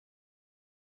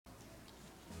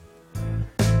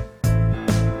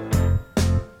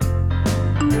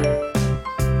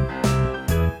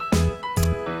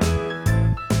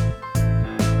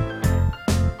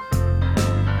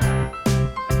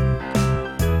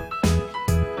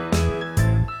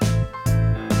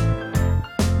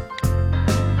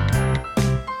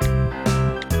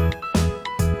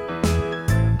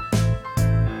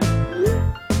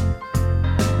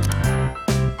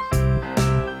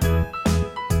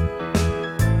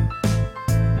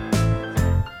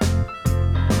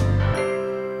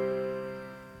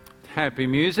happy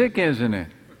music, isn't it?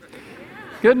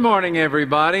 Good morning,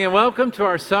 everybody, and welcome to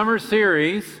our summer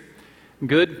series,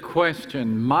 Good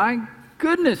Question. My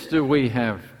goodness, do we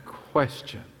have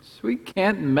questions. We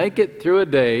can't make it through a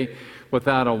day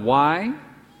without a why,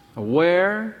 a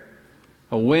where,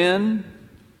 a when,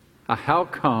 a how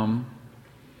come.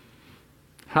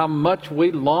 How much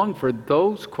we long for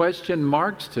those question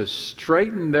marks to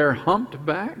straighten their humped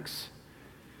backs,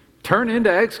 turn into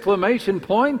exclamation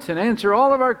points, and answer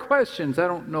all of our questions. I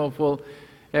don't know if we'll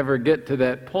ever get to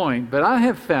that point, but I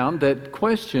have found that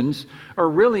questions are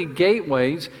really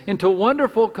gateways into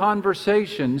wonderful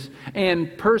conversations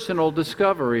and personal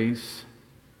discoveries.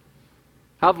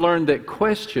 I've learned that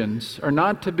questions are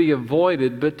not to be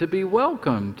avoided, but to be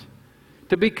welcomed,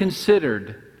 to be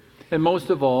considered, and most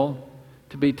of all,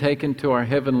 to be taken to our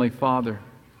Heavenly Father.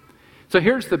 So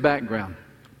here's the background.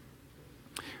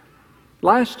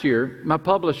 Last year, my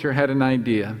publisher had an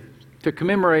idea to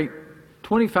commemorate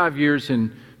 25 years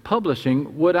in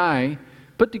publishing. Would I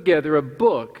put together a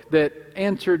book that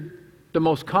answered the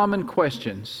most common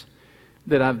questions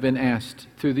that I've been asked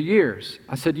through the years?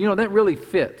 I said, that really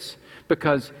fits,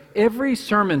 because every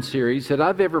sermon series that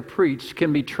I've ever preached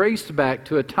can be traced back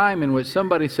to a time in which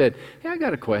somebody said, "Hey, I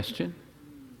got a question."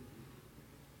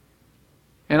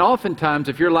 And oftentimes,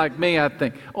 if you're like me, I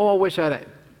think, I wish I'd have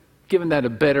given that a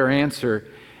better answer.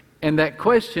 And that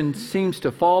question seems to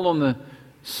fall on the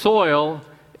soil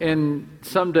and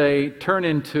someday turn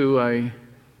into a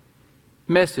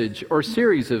message or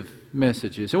series of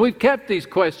messages. And we've kept these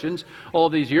questions all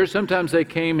these years. Sometimes they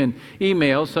came in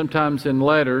emails, sometimes in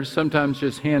letters, sometimes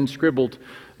just hand-scribbled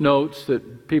notes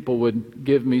that people would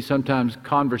give me, sometimes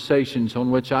conversations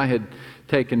on which I had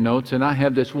taken notes. And I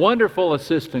have this wonderful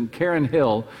assistant, Karen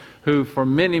Hill, who for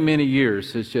many, many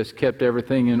years has just kept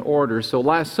everything in order. So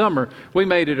last summer, we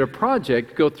made it a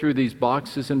project to go through these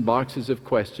boxes and boxes of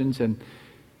questions and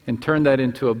turn that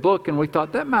into a book. And we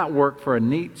thought that might work for a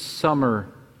neat summer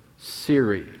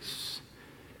series.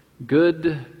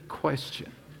 Good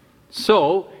question.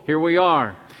 So here we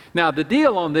are. Now, the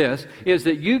deal on this is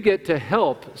that you get to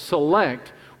help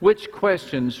select which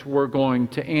questions we're going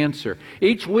to answer.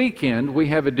 Each weekend, we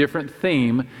have a different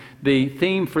theme. The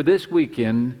theme for this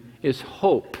weekend is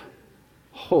hope.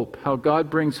 Hope, how God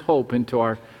brings hope into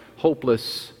our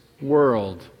hopeless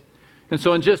world. And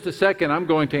so in just a second, I'm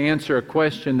going to answer a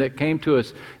question that came to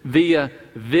us via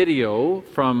video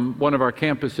from one of our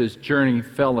campuses, Journey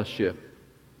Fellowship.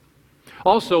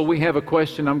 Also, we have a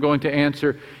question I'm going to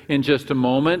answer in just a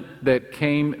moment that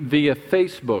came via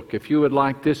Facebook. If you would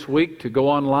like this week to go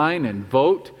online and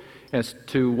vote as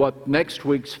to what next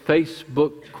week's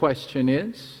Facebook question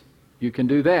is, you can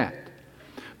do that.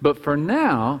 But for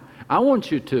now, I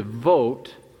want you to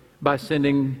vote by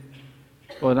sending,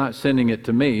 not sending it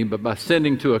to me, but by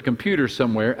sending to a computer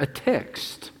somewhere a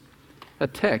text. A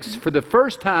text. For the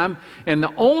first time, and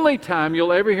the only time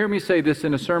you'll ever hear me say this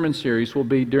in a sermon series will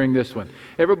be during this one.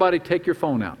 Everybody take your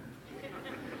phone out.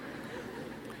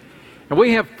 And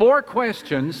we have 4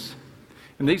 questions,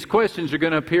 and these questions are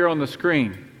going to appear on the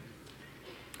screen.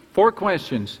 4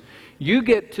 questions. You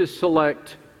get to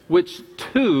select which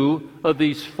 2 of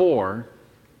these 4,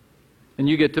 and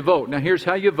you get to vote. Now here's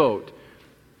how you vote.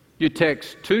 You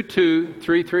text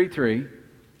 22333.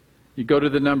 You go to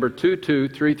the number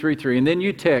 22333, and then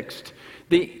you text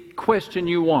the question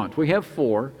you want. We have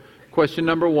 4. Question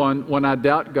number 1, when I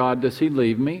doubt God, does He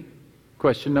leave me?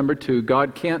 Question number 2,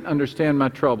 God can't understand my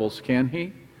troubles, can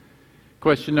He?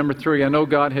 Question number 3, I know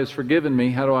God has forgiven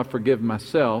me. How do I forgive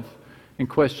myself? And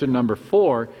question number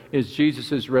 4, is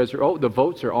Jesus' resurrection... the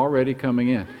votes are already coming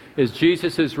in. Is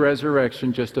Jesus'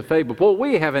 resurrection just a fable? Well,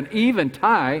 we have an even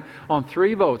tie on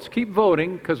 3 votes. Keep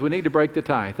voting, because we need to break the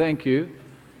tie. Thank you.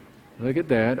 Look at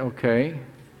that. Okay.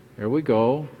 There we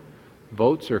go.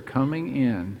 Votes are coming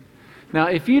in. Now,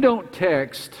 if you don't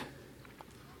text,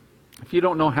 if you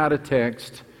don't know how to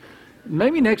text,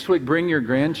 maybe next week bring your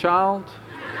grandchild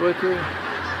with you.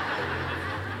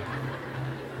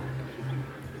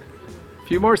 A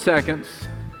few more seconds.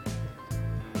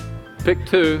 Pick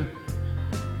 2.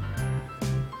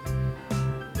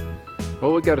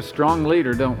 Well, we got a strong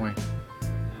leader, don't we?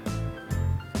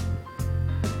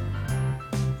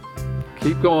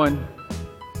 Keep going.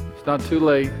 It's not too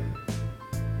late.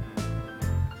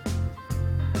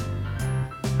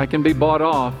 I can be bought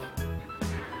off.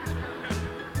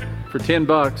 For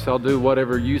 $10, I'll do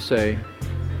whatever you say.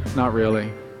 Not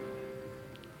really.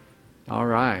 All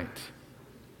right.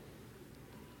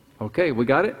 Okay, we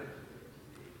got it?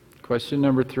 Question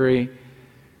number 3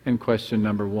 and question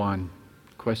number 1.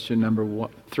 Question number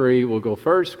 3 will go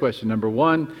first. Question number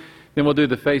 1. Then we'll do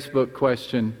the Facebook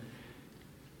question.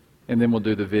 and then we'll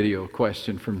do the video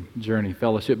question from Journey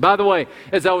Fellowship. By the way,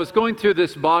 as I was going through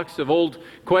this box of old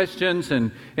questions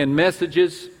and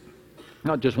messages,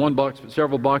 not just one box, but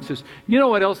several boxes, you know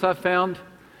what else I found?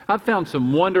 I found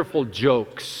some wonderful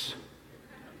jokes.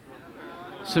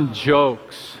 Some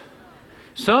jokes.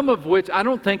 Some of which I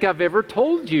don't think I've ever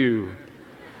told you.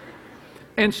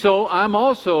 And so I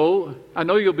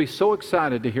know you'll be so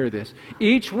excited to hear this.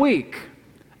 Each week,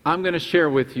 I'm going to share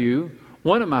with you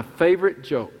one of my favorite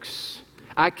jokes.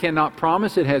 I cannot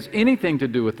promise it has anything to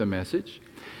do with the message.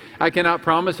 I cannot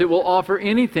promise it will offer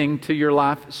anything to your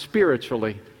life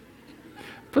spiritually.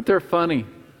 But they're funny.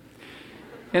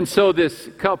 And so this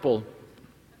couple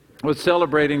was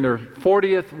celebrating their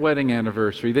 40th wedding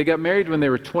anniversary. They got married when they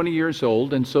were 20 years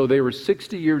old, and so they were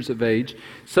 60 years of age,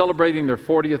 celebrating their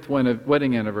 40th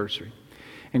wedding anniversary.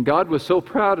 And God was so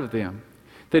proud of them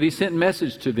that He sent a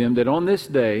message to them that on this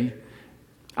day,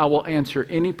 I will answer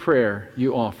any prayer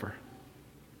you offer.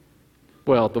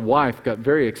 Well, the wife got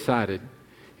very excited,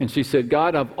 and she said,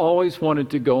 God, I've always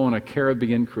wanted to go on a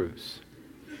Caribbean cruise.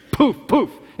 Poof,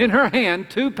 poof. In her hand,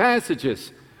 2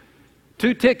 passages.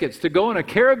 2 tickets to go on a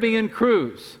Caribbean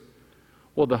cruise.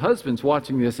 Well, the husband's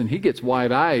watching this and he gets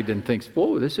wide-eyed and thinks,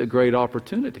 whoa, this is a great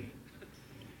opportunity.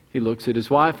 He looks at his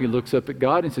wife, he looks up at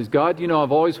God and says, God, you know,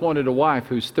 I've always wanted a wife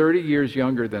who's 30 years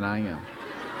younger than I am.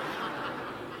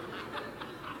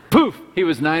 Poof, he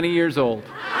was 90 years old.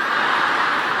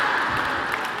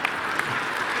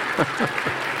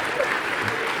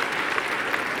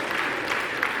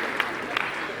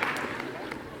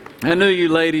 I knew you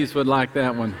ladies would like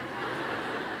that one.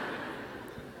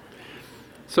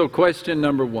 So question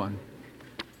number 1.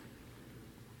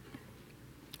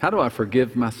 How do I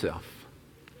forgive myself?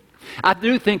 I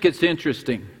do think it's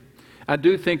interesting.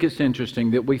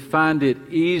 That we find it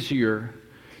easier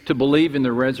to believe in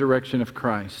the resurrection of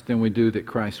Christ than we do that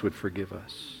Christ would forgive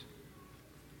us.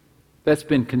 That's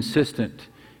been consistent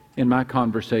in my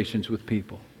conversations with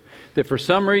people. That for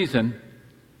some reason,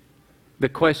 the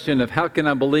question of how can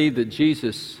I believe that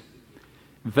Jesus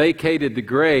vacated the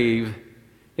grave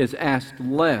is asked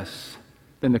less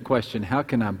than the question, how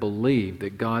can I believe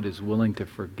that God is willing to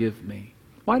forgive me?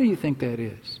 Why do you think that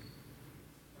is?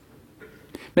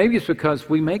 Maybe it's because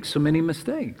we make so many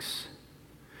mistakes.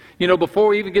 You know, before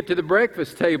we even get to the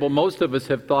breakfast table, most of us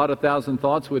have thought 1,000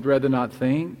 thoughts we'd rather not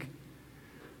think.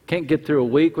 Can't get through a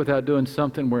week without doing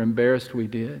something we're embarrassed we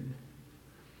did.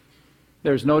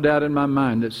 There's no doubt in my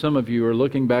mind that some of you are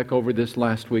looking back over this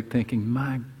last week thinking,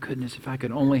 my goodness, if I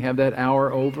could only have that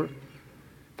hour over.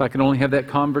 If I could only have that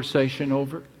conversation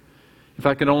over. If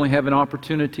I could only have an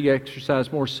opportunity to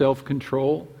exercise more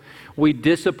self-control. We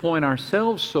disappoint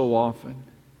ourselves so often.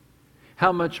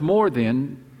 How much more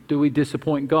then do we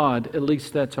disappoint God? At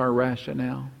least that's our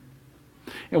rationale.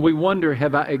 And we wonder,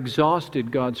 have I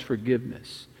exhausted God's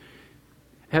forgiveness?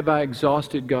 Have I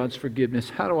exhausted God's forgiveness?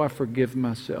 How do I forgive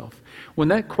myself? When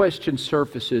that question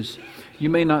surfaces, you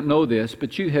may not know this,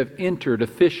 but you have entered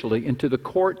officially into the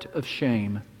court of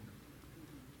shame.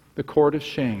 The court of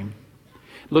shame.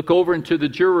 Look over into the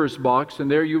juror's box,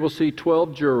 and there you will see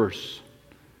 12 jurors.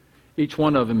 Each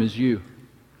one of them is you.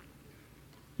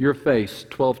 Your face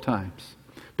 12 times.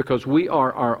 Because we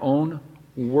are our own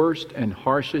worst and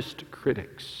harshest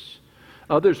critics.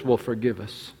 Others will forgive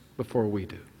us before we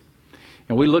do.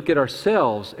 And we look at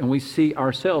ourselves and we see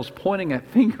ourselves pointing a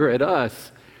finger at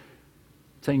us,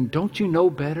 saying, don't you know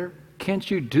better?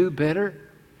 Can't you do better?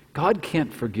 God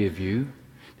can't forgive you.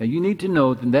 Now you need to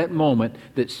know in that moment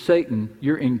that Satan,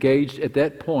 you're engaged at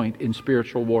that point in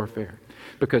spiritual warfare.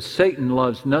 Because Satan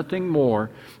loves nothing more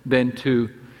than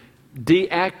to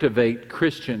deactivate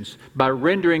Christians by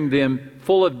rendering them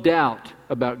full of doubt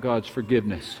about God's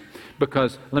forgiveness.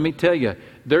 Because, let me tell you,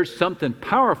 there's something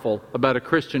powerful about a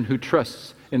Christian who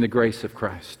trusts in the grace of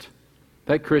Christ.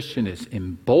 That Christian is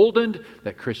emboldened,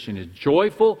 that Christian is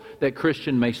joyful, that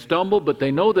Christian may stumble, but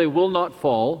they know they will not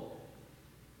fall,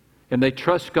 and they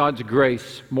trust God's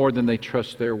grace more than they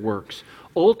trust their works.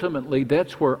 Ultimately,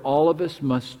 that's where all of us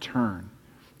must turn,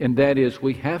 and that is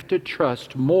we have to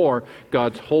trust more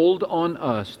God's hold on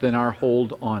us than our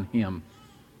hold on Him.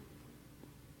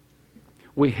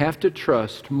 We have to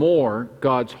trust more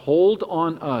God's hold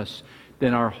on us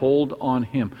than our hold on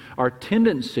Him. Our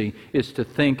tendency is to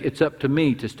think it's up to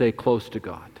me to stay close to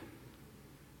God.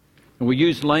 And we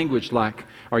use language like,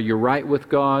 are you right with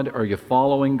God? Are you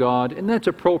following God? And that's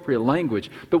appropriate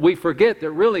language. But we forget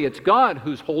that really it's God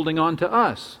who's holding on to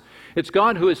us. It's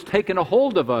God who has taken a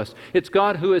hold of us. It's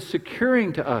God who is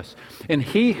securing to us. And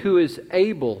He who is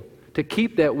able to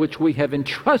keep that which we have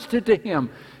entrusted to Him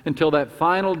until that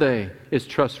final day is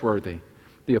trustworthy,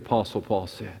 the Apostle Paul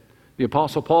said. The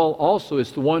Apostle Paul also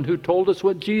is the one who told us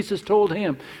what Jesus told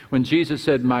him when Jesus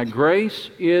said, "My grace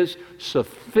is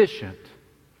sufficient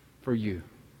for you."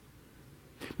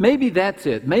 Maybe that's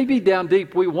it. Maybe down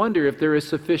deep we wonder if there is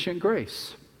sufficient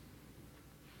grace.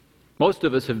 Most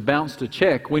of us have bounced a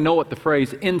check. We know what the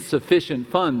phrase insufficient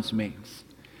funds means.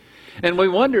 And we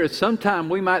wonder if sometime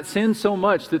we might sin so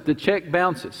much that the check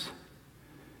bounces.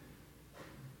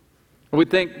 We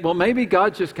think, well, maybe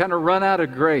God just kind of run out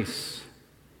of grace.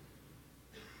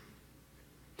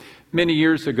 Many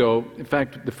years ago, in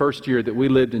fact, the first year that we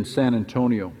lived in San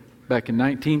Antonio, back in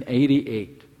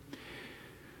 1988,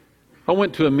 I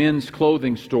went to a men's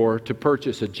clothing store to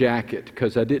purchase a jacket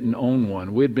because I didn't own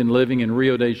one. We'd been living in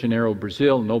Rio de Janeiro,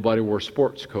 Brazil, and nobody wore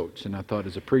sports coats. And I thought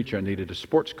as a preacher I needed a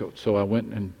sports coat, so I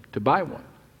went to buy one.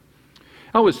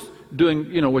 I was doing,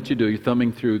 what you do, you're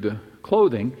thumbing through the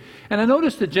clothing, and I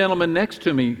noticed the gentleman next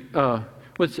to me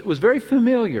was very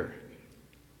familiar.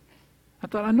 I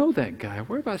thought, I know that guy.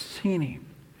 Where have I seen him?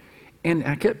 And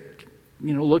I kept,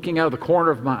 looking out of the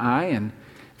corner of my eye, and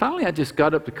finally I just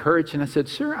got up the courage and I said,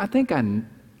 "Sir, I think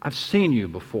I've seen you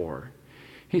before."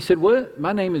 He said, "Well,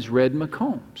 my name is Red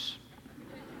McCombs."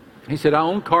 He said, "I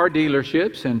own car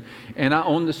dealerships and I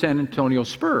own the San Antonio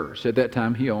Spurs." At that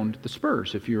time he owned the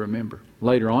Spurs, if you remember.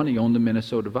 Later on he owned the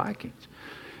Minnesota Vikings.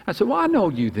 I said, "Well, I know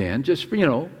you then. Just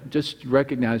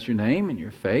recognize your name and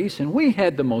your face." And we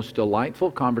had the most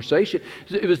delightful conversation.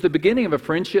 It was the beginning of a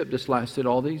friendship that's lasted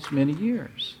all these many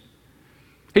years.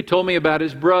 He told me about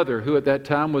his brother, who at that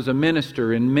time was a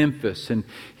minister in Memphis. And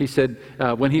he said,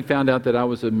 when he found out that I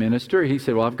was a minister, he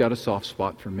said, "Well, I've got a soft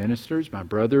spot for ministers. My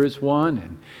brother is one.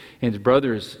 And his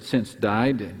brother has since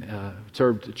died and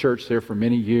served the church there for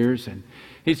many years. And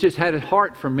he's just had a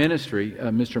heart for ministry,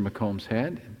 Mr. McCombs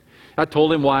had. I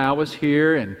told him why I was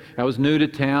here, and I was new to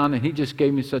town, and he just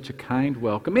gave me such a kind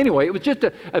welcome. Anyway, it was just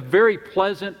a very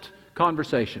pleasant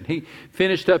conversation. He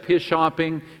finished up his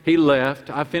shopping. He left.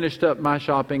 I finished up my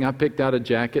shopping. I picked out a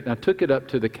jacket, and I took it up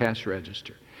to the cash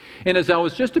register. And as I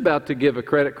was just about to give a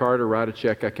credit card or write a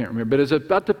check, I can't remember, but as I was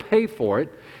about to pay for it,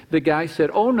 the guy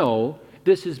said, "Oh, no,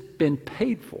 this has been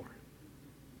paid for.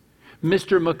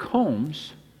 Mr.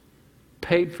 McCombs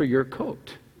paid for your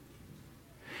coat."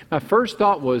 My first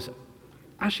thought was,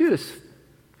 I should have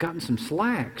gotten some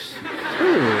slacks,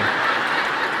 too.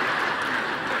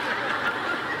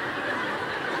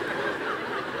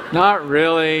 Not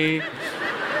really.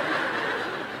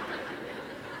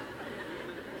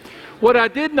 What I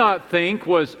did not think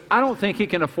was, I don't think he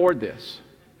can afford this.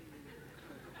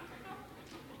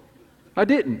 I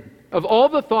didn't. Of all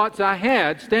the thoughts I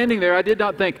had standing there, I did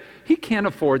not think, he can't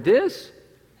afford this.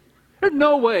 There's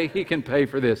no way he can pay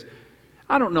for this.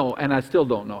 I don't know, and I still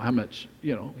don't know how much,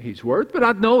 he's worth, but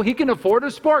I know he can afford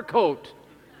a sport coat,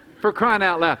 for crying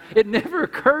out loud. It never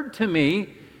occurred to me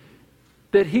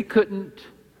that he couldn't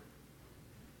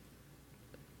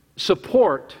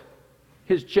support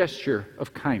his gesture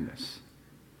of kindness.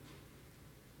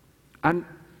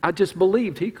 I just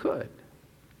believed he could.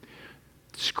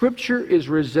 Scripture is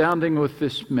resounding with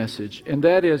this message, and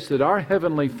that is that our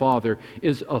Heavenly Father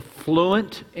is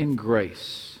affluent in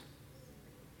grace.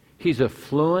 He's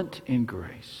affluent in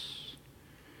grace.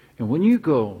 And when you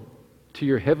go to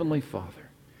your Heavenly Father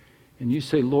and you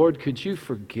say, "Lord, could you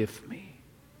forgive me?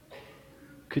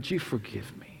 Could you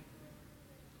forgive me?"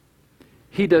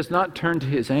 He does not turn to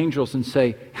His angels and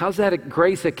say, "How's that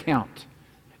grace account?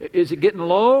 Is it getting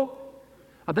low?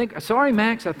 Sorry,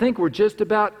 Max, I think we're just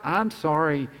about, I'm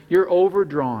sorry, you're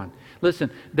overdrawn."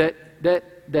 Listen,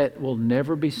 that will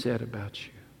never be said about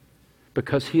you.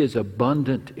 Because He is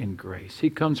abundant in grace. He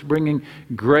comes bringing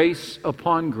grace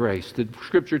upon grace. The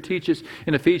Scripture teaches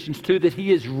in Ephesians 2 that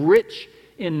He is rich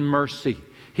in mercy.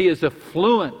 He is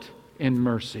affluent in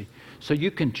mercy. So you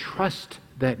can trust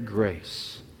that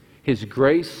grace. His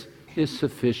grace is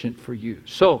sufficient for you.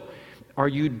 So, are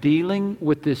you dealing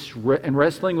with this and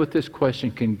wrestling with this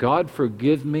question, can God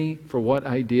forgive me for what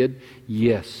I did?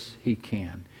 Yes, He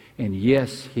can. And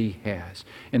yes, He has.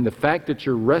 And the fact that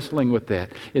you're wrestling with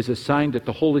that is a sign that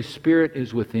the Holy Spirit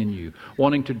is within you,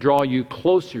 wanting to draw you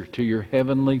closer to your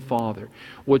Heavenly Father.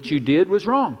 What you did was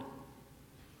wrong.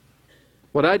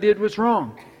 What I did was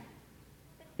wrong.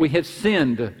 We have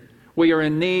sinned. We are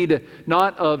in need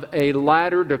not of a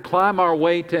ladder to climb our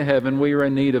way to heaven. We are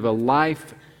in need of a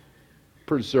life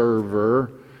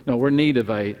preserver. No, we're in need of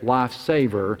a life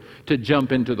saver to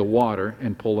jump into the water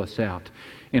and pull us out.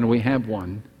 And we have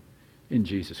one in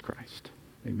Jesus Christ.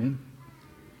 Amen.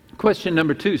 Question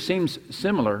number 2 seems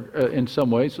similar in some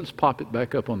ways. Let's pop it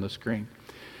back up on the screen.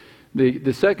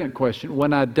 The second question,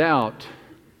 when I doubt,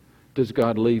 does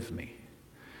God leave me?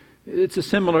 It's a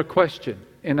similar question.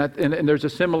 And there's a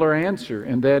similar answer,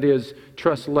 and that is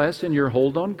trust less in your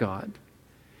hold on God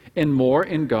and more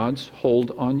in God's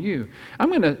hold on you. I'm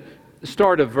going to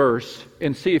start a verse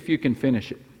and see if you can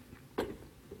finish it.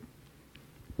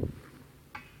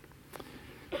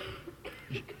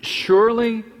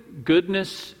 Surely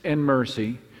goodness and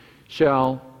mercy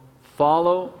shall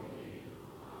follow.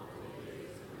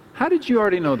 How did you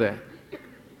already know that?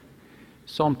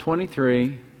 Psalm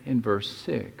 23 in verse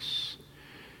 6.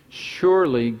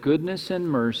 Surely goodness and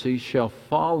mercy shall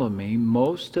follow me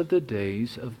most of the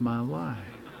days of my life.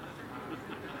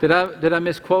 Did I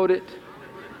misquote it?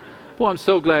 Well, I'm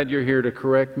so glad you're here to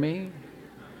correct me.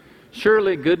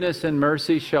 Surely goodness and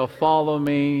mercy shall follow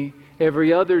me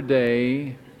every other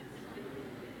day,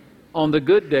 on the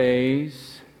good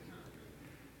days,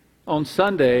 on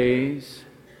Sundays.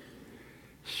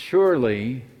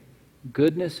 Surely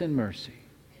goodness and mercy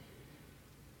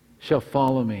shall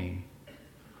follow me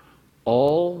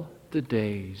all the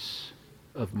days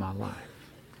of my life.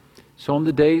 So on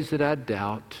the days that I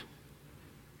doubt,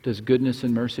 does goodness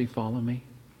and mercy follow me?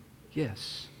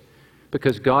 Yes.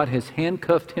 Because God has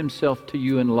handcuffed Himself to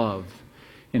you in love,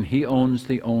 and He owns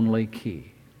the only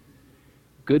key.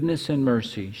 Goodness and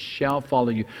mercy shall follow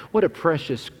you. What a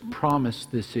precious promise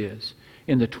this is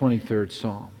in the 23rd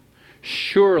Psalm.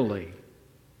 Surely,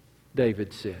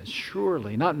 David says,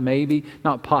 surely, not maybe,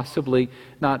 not possibly,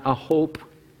 not a hope,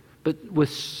 but with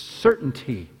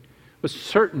certainty,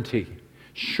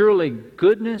 surely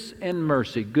goodness and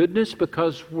mercy. Goodness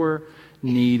because we're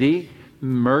needy,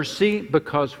 mercy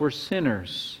because we're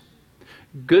sinners.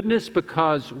 Goodness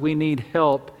because we need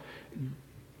help,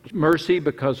 mercy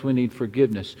because we need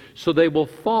forgiveness. So they will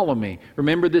follow me.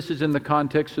 Remember, this is in the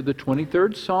context of the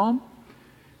 23rd Psalm.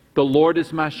 The Lord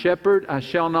is my shepherd, I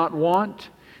shall not want.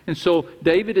 And so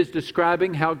David is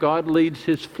describing how God leads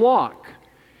His flock.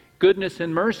 Goodness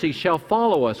and mercy shall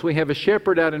follow us. We have a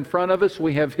shepherd out in front of us.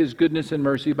 We have His goodness and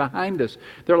mercy behind us.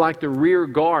 They're like the rear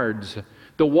guards,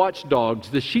 the watchdogs,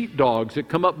 the sheepdogs that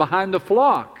come up behind the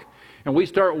flock. And we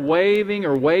start waving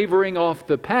or wavering off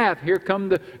the path. Here come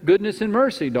the goodness and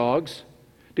mercy dogs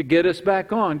to get us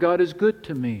back on. God is good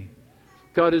to me.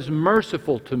 God is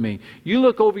merciful to me. You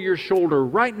look over your shoulder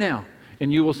right now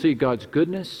and you will see God's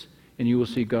goodness and you will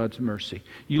see God's mercy.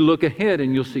 You look ahead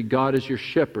and you'll see God as your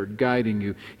shepherd guiding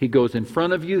you. He goes in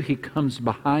front of you. He comes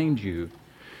behind you.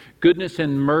 Goodness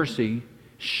and mercy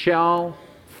shall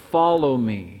follow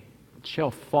me.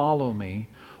 Shall follow me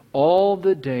all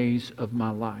the days of my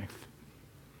life.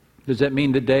 Does that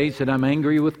mean the days that I'm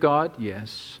angry with God?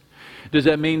 Yes. Does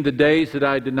that mean the days that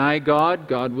I deny God?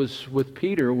 God was with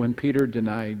Peter when Peter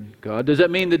denied God. Does that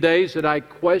mean the days that I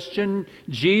question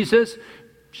Jesus?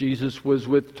 Jesus was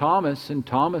with Thomas and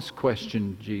Thomas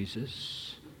questioned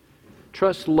Jesus.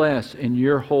 Trust less in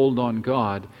your hold on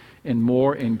God and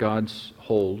more in God's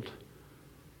hold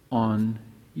on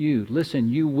you. Listen,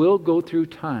 you will go through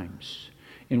times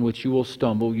in which you will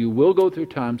stumble. You will go through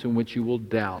times in which you will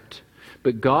doubt.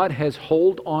 But God has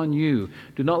hold on you.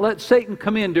 Do not let Satan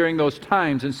come in during those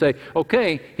times and say,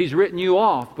 okay, he's written you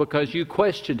off because you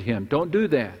questioned him. Don't do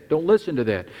that. Don't listen to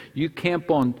that. You camp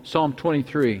on Psalm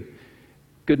 23.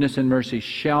 Goodness and mercy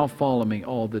shall follow me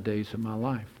all the days of my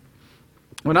life.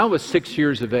 When I was 6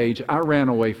 years of age, I ran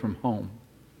away from home.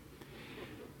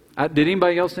 Did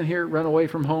anybody else in here run away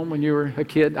from home when you were a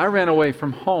kid? I ran away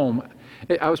from home.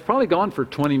 I was probably gone for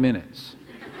 20 minutes.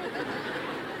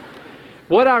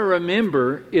 What I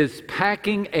remember is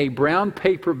packing a brown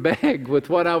paper bag with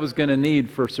what I was going to need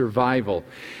for survival.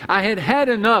 I had had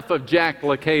enough of Jack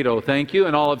Lucado, thank you,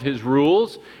 and all of his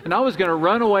rules, and I was going to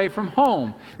run away from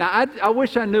home. Now, I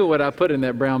wish I knew what I put in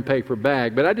that brown paper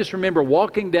bag, but I just remember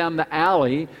walking down the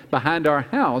alley behind our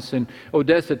house in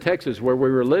Odessa, Texas, where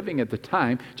we were living at the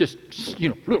time, just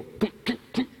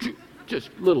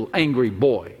little angry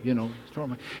boy,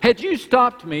 Had you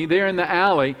stopped me there in the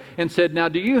alley and said, now,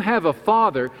 do you have a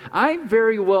father? I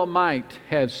very well might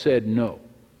have said no.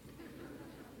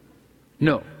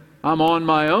 No. I'm on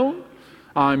my own.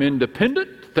 I'm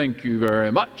independent. Thank you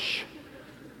very much.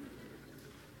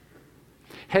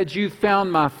 Had you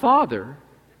found my father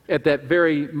at that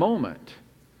very moment,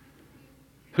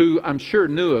 who I'm sure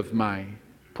knew of my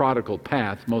prodigal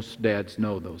path, most dads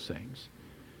know those things.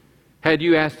 Had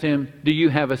you asked him, do you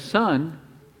have a son?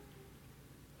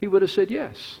 He would have said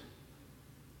yes.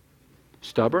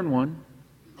 Stubborn one.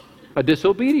 A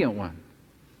disobedient one.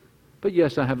 But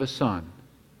yes, I have a son.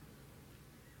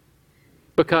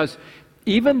 Because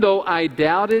even though I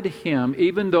doubted him,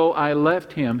 even though I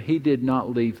left him, he did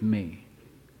not leave me.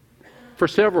 For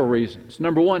several reasons.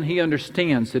 Number one, he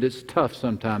understands that it's tough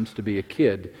sometimes to be a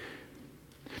kid.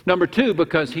 Number 2,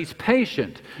 because He's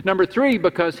patient. Number 3,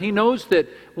 because He knows that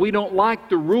we don't like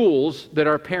the rules that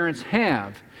our parents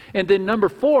have. And then number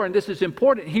 4, and this is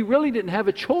important, He really didn't have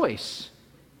a choice.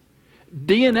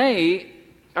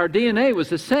 Our DNA was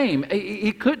the same.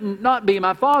 He couldn't not be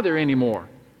my Father anymore.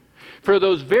 For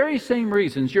those very same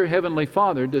reasons, your Heavenly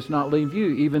Father does not leave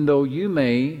you, even though you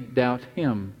may doubt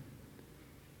Him.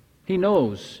 He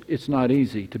knows it's not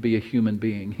easy to be a human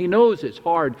being. He knows it's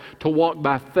hard to walk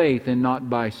by faith and not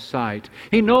by sight.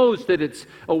 He knows that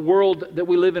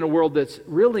we live in a world that's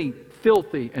really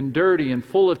filthy and dirty and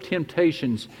full of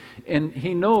temptations. And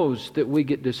He knows that we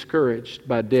get discouraged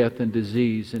by death and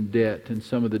disease and debt and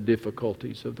some of the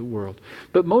difficulties of the world.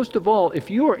 But most of all, if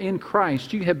you are in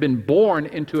Christ, you have been born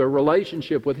into a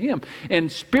relationship with Him.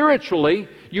 And spiritually,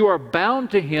 you are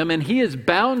bound to Him and He is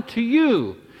bound to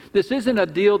you. This isn't a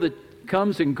deal that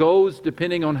comes and goes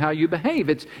depending on how you behave.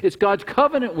 It's God's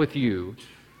covenant with you.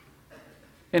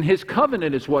 And His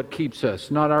covenant is what keeps us,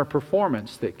 not our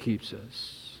performance that keeps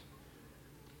us.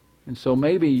 And so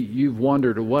maybe you've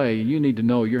wandered away. You need to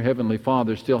know your Heavenly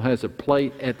Father still has a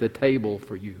plate at the table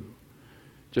for you,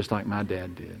 just like my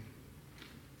dad did.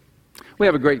 We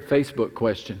have a great Facebook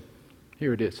question.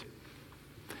 Here it is.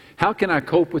 How can I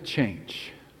cope with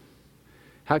change?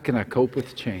 How can I cope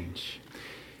with change?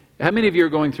 How many of you are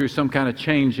going through some kind of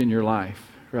change in your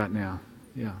life right now?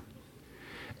 Yeah.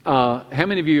 How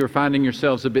many of you are finding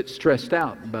yourselves a bit stressed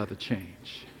out about the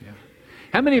change? Yeah.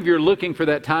 How many of you are looking for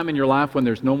that time in your life when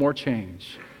there's no more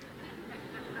change?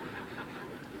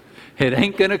 It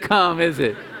ain't going to come, is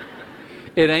it?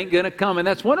 It ain't going to come. And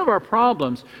that's one of our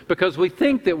problems, because we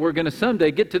think that we're going to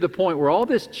someday get to the point where all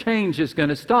this change is going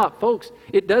to stop. Folks,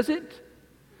 it doesn't.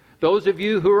 Those of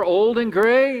you who are old and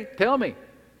gray, tell me.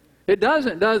 It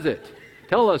doesn't, does it?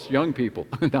 Tell us young people.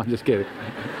 No, I'm just kidding.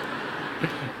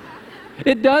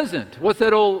 It doesn't. What's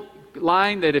that old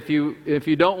line that if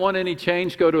you don't want any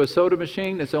change, go to a soda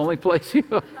machine? That's the only place you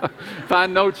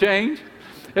find no change.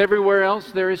 Everywhere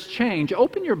else there is change.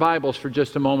 Open your Bibles for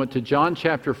just a moment to John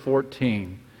chapter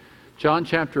 14. John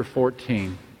chapter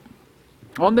 14.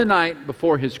 On the night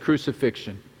before His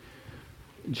crucifixion,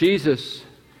 Jesus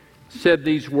said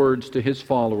these words to His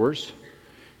followers,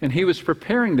 and He was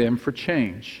preparing them for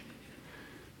change.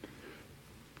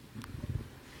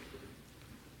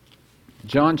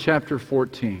 John chapter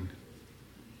 14.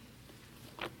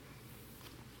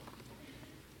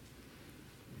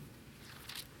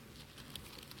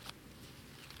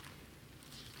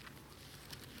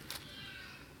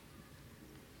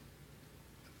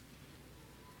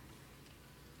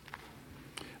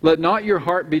 Let not your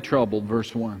heart be troubled,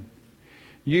 verse 1.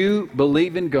 You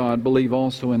believe in God, believe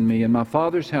also in me. In my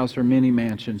Father's house are many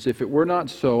mansions. If it were not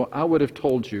so, I would have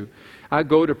told you. I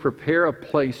go to prepare a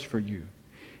place for you.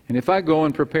 And if I go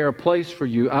and prepare a place for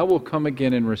you, I will come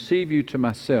again and receive you to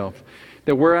myself,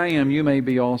 that where I am you may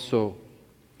be also.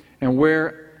 And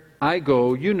where I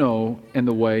go, you know, and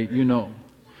the way you know.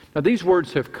 Now these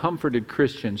words have comforted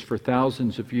Christians for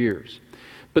thousands of years.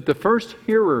 But the first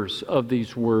hearers of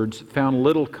these words found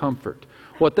little comfort.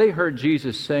 What they heard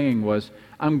Jesus saying was,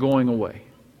 I'm going away.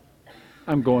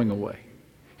 I'm going away.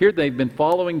 Here they've been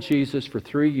following Jesus for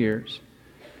 3 years.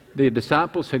 The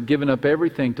disciples had given up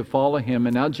everything to follow Him,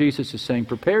 and now Jesus is saying,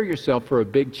 prepare yourself for a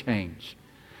big change.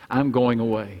 I'm going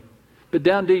away. But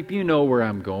down deep, you know where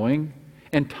I'm going.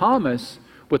 And Thomas,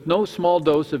 with no small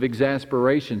dose of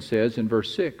exasperation, says in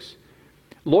verse 6,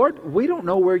 Lord, we don't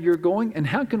know where you're going, and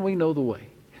how can we know the way?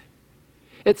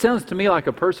 It sounds to me like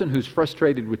a person who's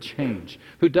frustrated with change,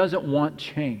 who doesn't want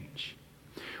change.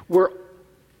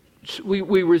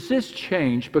 We resist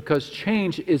change because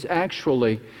change is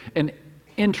actually an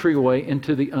entryway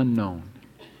into the unknown.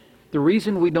 The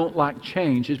reason we don't like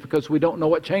change is because we don't know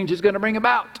what change is going to bring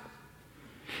about.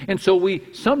 And so we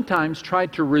sometimes try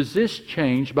to resist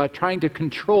change by trying to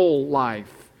control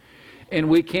life. And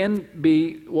we can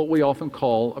be what we often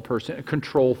call a person a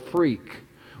control freak.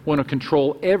 Want to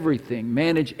control everything,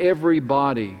 manage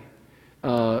everybody,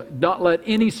 not let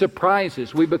any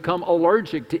surprises. We become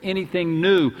allergic to anything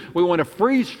new. We want to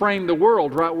freeze frame the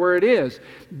world right where it is.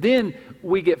 Then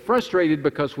we get frustrated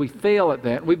because we fail at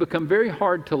that. We become very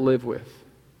hard to live with.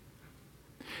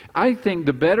 I think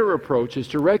the better approach is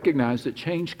to recognize that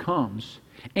change comes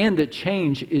and that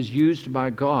change is used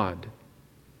by God.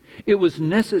 It was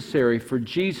necessary for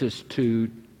Jesus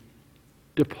to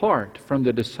depart from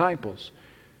the disciples,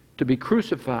 to be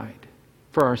crucified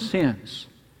for our sins,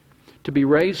 to be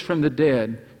raised from the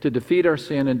dead, to defeat our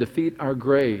sin and defeat our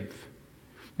grave.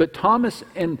 But Thomas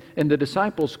and the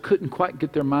disciples couldn't quite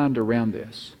get their mind around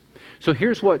this. So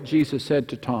here's what Jesus said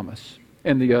to Thomas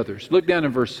and the others. Look down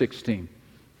in verse 16.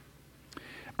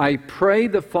 I pray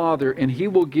the Father, and He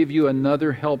will give you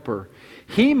another helper,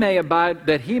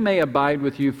 that He may abide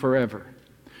with you forever.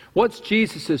 What's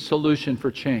Jesus' solution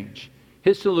for change?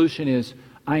 His solution is,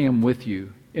 I am with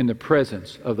you in the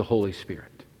presence of the Holy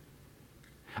Spirit.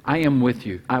 I am with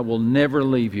you. I will never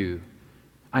leave you.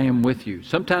 I am with you.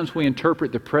 Sometimes we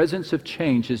interpret the presence of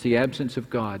change as the absence of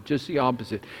God. Just the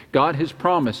opposite. God has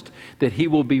promised that He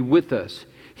will be with us.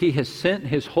 He has sent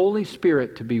His Holy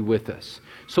Spirit to be with us.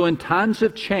 So in times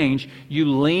of change, you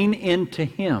lean into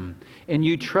Him and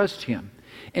you trust Him.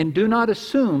 And do not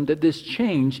assume that this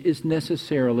change is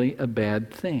necessarily a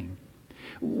bad thing.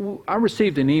 I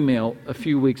received an email a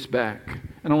few weeks back,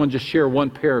 and I want to just share one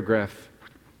paragraph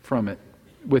from it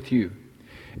with you.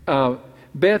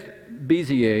 Beth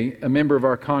Bezier, a member of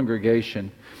our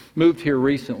congregation, moved here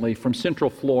recently from Central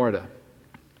Florida.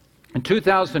 In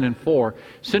 2004,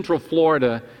 Central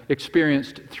Florida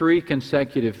experienced 3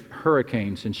 consecutive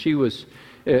hurricanes, and she was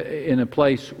in a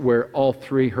place where all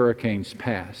 3 hurricanes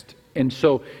passed. And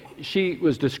so she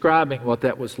was describing what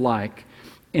that was like.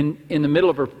 In the middle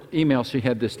of her email, she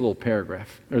had this little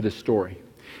paragraph, or this story.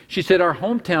 She said, our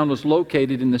hometown was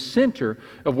located in the center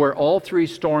of where all 3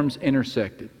 storms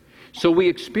intersected. So we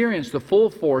experienced the full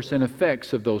force and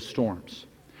effects of those storms.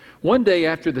 One day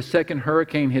after the second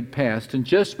hurricane had passed, and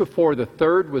just before the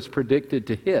third was predicted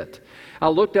to hit, I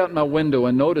looked out my window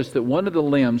and noticed that one of the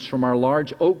limbs from our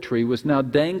large oak tree was now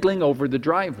dangling over the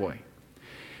driveway.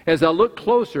 As I looked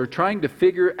closer, trying to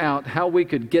figure out how we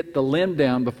could get the limb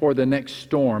down before the next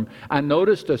storm, I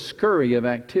noticed a scurry of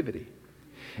activity.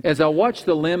 As I watched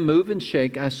the limb move and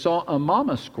shake, I saw a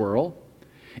mama squirrel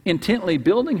intently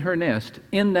building her nest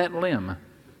in that limb.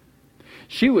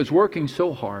 She was working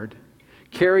so hard,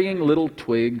 carrying little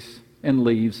twigs and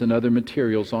leaves and other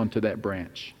materials onto that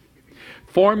branch,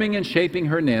 forming and shaping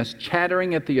her nest,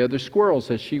 chattering at the other squirrels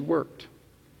as she worked.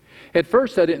 At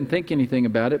first, I didn't think anything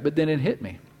about it, but then it hit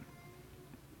me.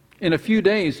 In a few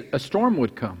days, a storm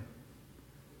would come.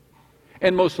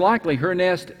 And most likely, her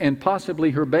nest and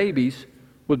possibly her babies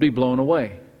would be blown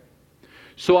away.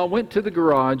 So I went to the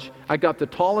garage, I got the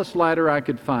tallest ladder I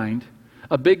could find,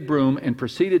 a big broom, and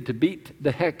proceeded to beat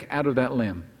the heck out of that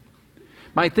limb.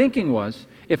 My thinking was,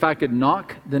 if I could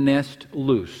knock the nest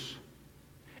loose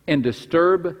and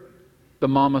disturb the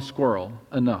mama squirrel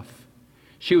enough,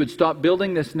 she would stop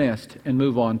building this nest and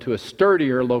move on to a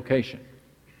sturdier location.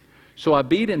 So I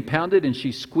beat and pounded, and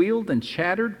she squealed and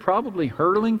chattered, probably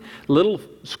hurling little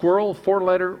squirrel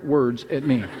 4-letter words at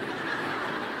me.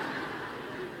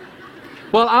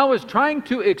 Well, I was trying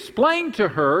to explain to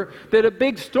her that a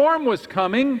big storm was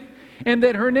coming and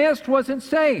that her nest wasn't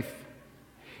safe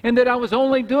and that I was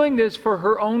only doing this for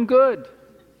her own good.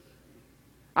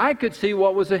 I could see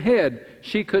what was ahead.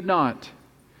 She could not.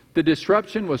 The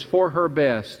disruption was for her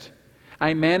best.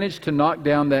 I managed to knock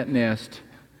down that nest.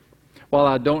 While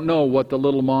I don't know what the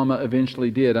little mama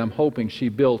eventually did, I'm hoping she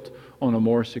built on a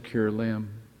more secure limb.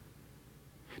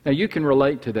 Now you can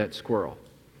relate to that squirrel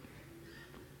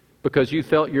because you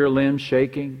felt your limb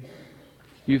shaking.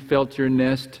 You felt your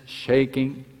nest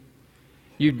shaking.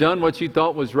 You've done what you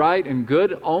thought was right and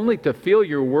good only to feel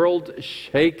your world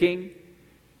shaking.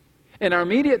 And our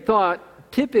immediate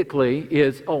thought typically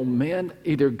is, oh man,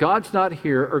 either God's not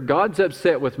here or God's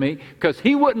upset with me because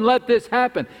He wouldn't let this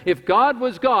happen. If God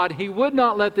was God, He would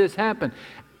not let this happen.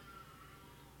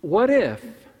 What if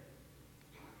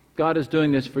God is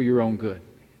doing this for your own good?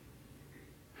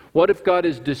 What if God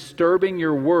is disturbing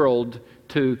your world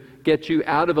to get you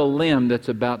out of a limb that's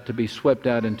about to be swept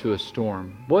out into a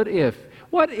storm? What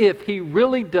if He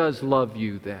really does love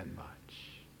you that much?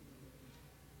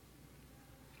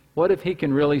 What if He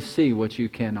can really see what you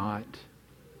cannot?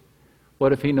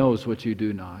 What if He knows what you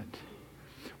do not?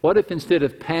 What if instead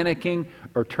of panicking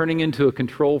or turning into a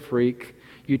control freak,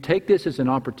 you take this as an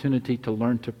opportunity to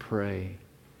learn to pray,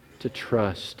 to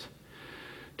trust,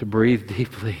 to breathe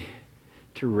deeply,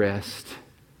 to rest,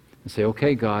 and say,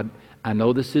 okay, God, I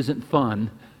know this isn't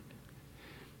fun,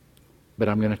 but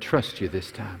I'm going to trust you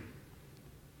this time.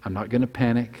 I'm not going to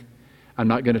panic. I'm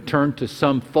not going to turn to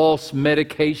some false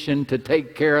medication to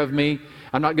take care of me.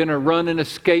 I'm not going to run and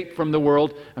escape from the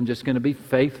world. I'm just going to be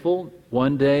faithful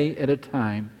one day at a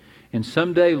time. And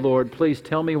someday, Lord, please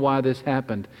tell me why this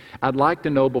happened. I'd like to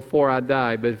know before I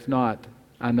die, but if not,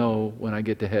 I know when I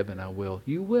get to heaven I will.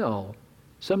 You will.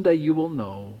 Someday you will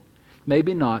know.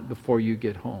 Maybe not before you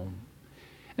get home.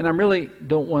 And I really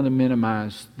don't want to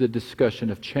minimize the discussion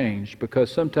of change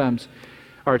because sometimes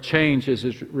our change is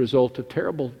a result of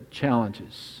terrible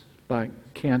challenges like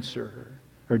cancer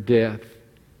or death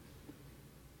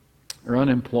or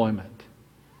unemployment.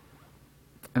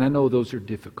 And I know those are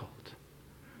difficult.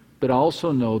 But I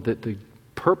also know that the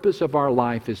purpose of our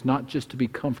life is not just to be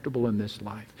comfortable in this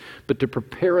life, but to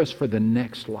prepare us for the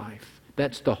next life.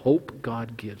 That's the hope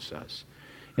God gives us.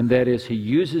 And that is, He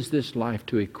uses this life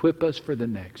to equip us for the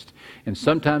next. And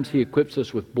sometimes He equips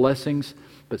us with blessings,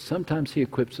 but sometimes He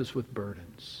equips us with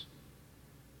burdens.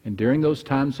 And during those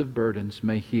times of burdens,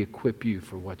 may He equip you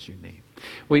for what you need.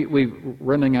 We're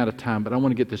running out of time, but I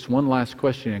want to get this one last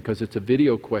question in because it's a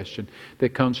video question that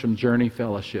comes from Journey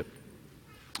Fellowship.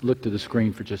 Look to the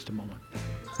screen for just a moment.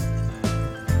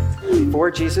 Before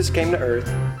Jesus came to earth,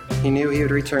 He knew He would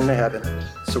return to heaven.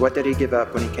 So what did He give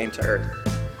up when He came to earth?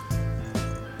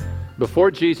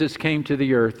 Before Jesus came to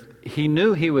the earth, He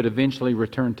knew He would eventually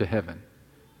return to heaven.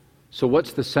 So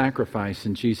what's the sacrifice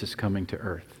in Jesus coming to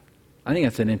earth? I think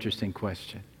that's an interesting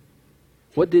question.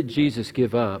 What did Jesus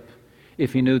give up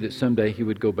if He knew that someday He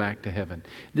would go back to heaven?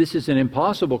 This is an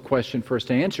impossible question for us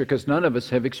to answer because none of us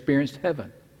have experienced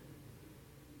heaven.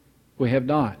 We have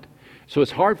not. So it's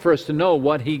hard for us to know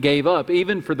what He gave up,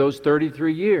 even for those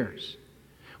 33 years.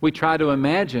 We try to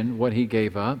imagine what He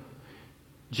gave up.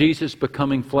 Jesus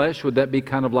becoming flesh, would that be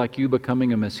kind of like you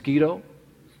becoming a mosquito?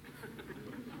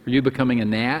 Are you becoming a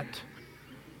gnat?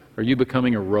 Are you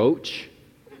becoming a roach?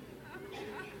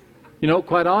 You know,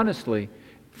 quite honestly,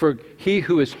 for He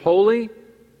who is holy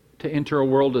to enter a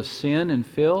world of sin and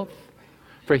filth,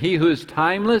 for He who is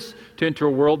timeless to enter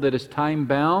a world that is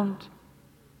time-bound,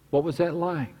 what was that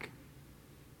like?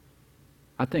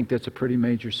 I think that's a pretty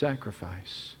major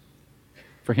sacrifice.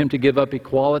 For Him to give up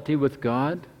equality with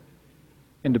God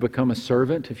and to become a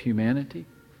servant of humanity,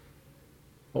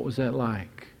 what was that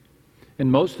like?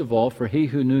 And most of all, for He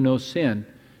who knew no sin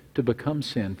to become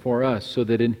sin for us, so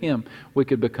that in Him we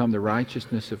could become the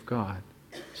righteousness of God.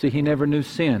 See, He never knew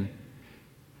sin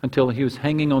until He was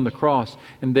hanging on the cross,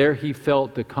 and there He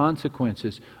felt the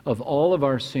consequences of all of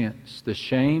our sins, the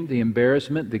shame, the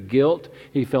embarrassment, the guilt.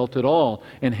 He felt it all.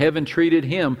 And heaven treated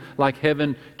Him like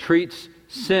heaven treats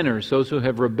sinners, those who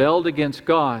have rebelled against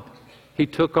God. He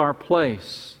took our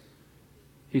place.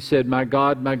 He said, my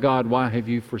God, why have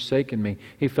you forsaken me?"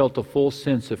 He felt a full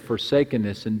sense of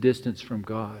forsakenness and distance from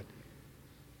God,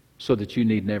 so that you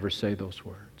need never say those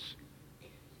words.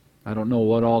 I don't know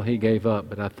what all He gave up,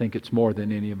 but I think it's more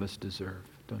than any of us deserve,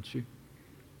 don't you?